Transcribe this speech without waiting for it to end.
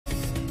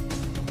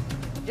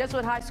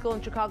Jesuit High School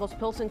in Chicago's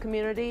Pilsen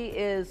community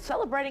is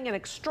celebrating an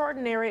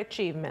extraordinary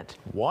achievement.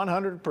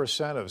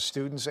 100% of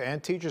students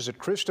and teachers at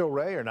Cristo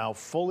Rey are now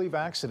fully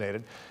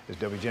vaccinated, as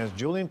WGN's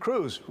Julian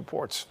Cruz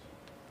reports.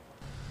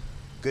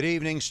 Good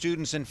evening.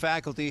 Students and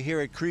faculty here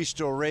at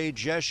Cristo Rey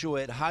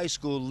Jesuit High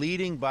School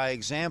leading by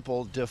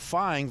example,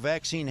 defying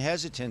vaccine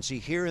hesitancy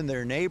here in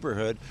their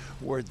neighborhood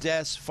where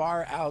deaths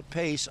far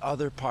outpace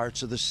other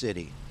parts of the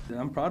city.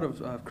 I'm proud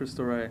of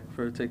Cristo Rey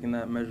for taking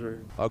that measure.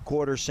 A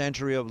quarter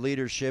century of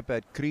leadership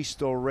at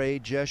Cristo Rey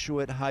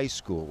Jesuit High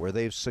School, where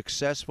they've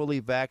successfully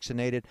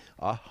vaccinated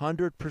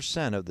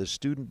 100% of the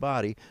student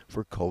body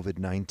for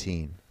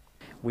COVID-19.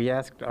 We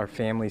asked our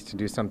families to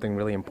do something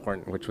really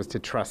important, which was to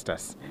trust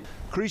us.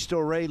 Cristo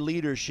Rey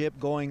leadership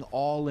going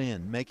all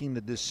in, making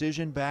the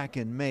decision back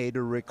in May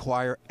to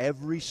require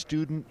every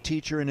student,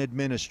 teacher, and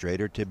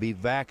administrator to be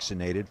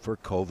vaccinated for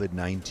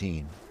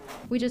COVID-19.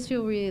 We just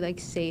feel really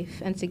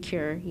safe and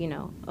secure,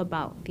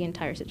 about the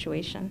entire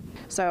situation.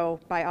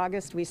 So by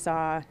August, we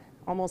saw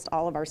almost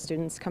all of our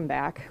students come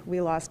back.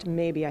 We lost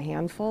maybe a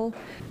handful.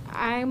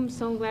 I'm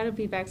so glad to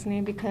be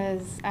vaccinated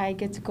because I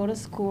get to go to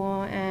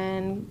school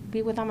and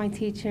be with all my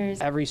teachers.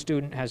 Every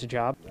student has a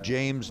job.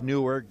 James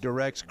Newark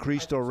directs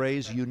Cristo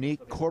Rey's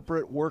unique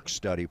corporate work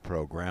study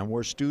program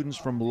where students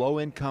from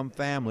low-income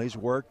families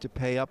work to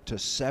pay up to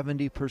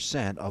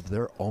 70% of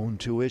their own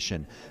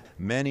tuition.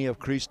 Many of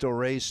Cristo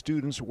Rey's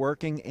students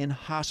working in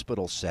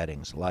hospital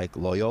settings like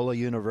Loyola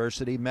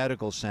University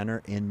Medical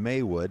Center in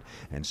Maywood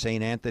and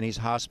St. Anthony's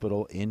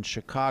Hospital in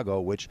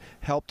Chicago, which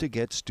helped to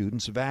get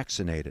students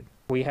vaccinated.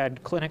 We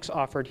had clinics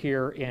offered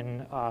here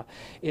in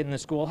the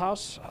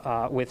schoolhouse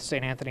with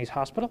St. Anthony's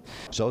Hospital.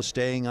 So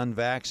staying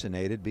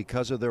unvaccinated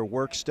because of their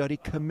work-study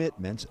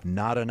commitments,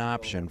 not an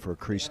option for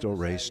Cristo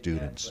Rey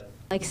students.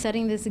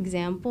 Setting this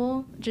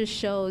example just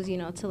shows,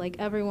 to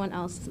everyone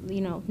else,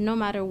 no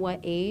matter what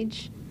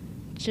age,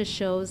 just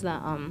shows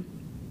that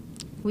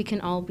we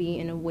can all be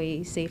in a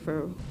way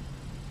safer.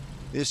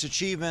 This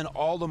achievement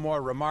all the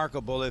more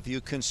remarkable if you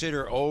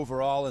consider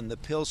overall in the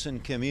Pilsen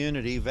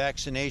community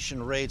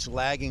vaccination rates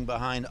lagging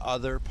behind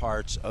other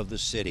parts of the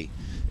city.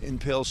 In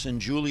Pilsen,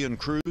 Julian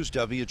Cruz,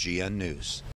 WGN News.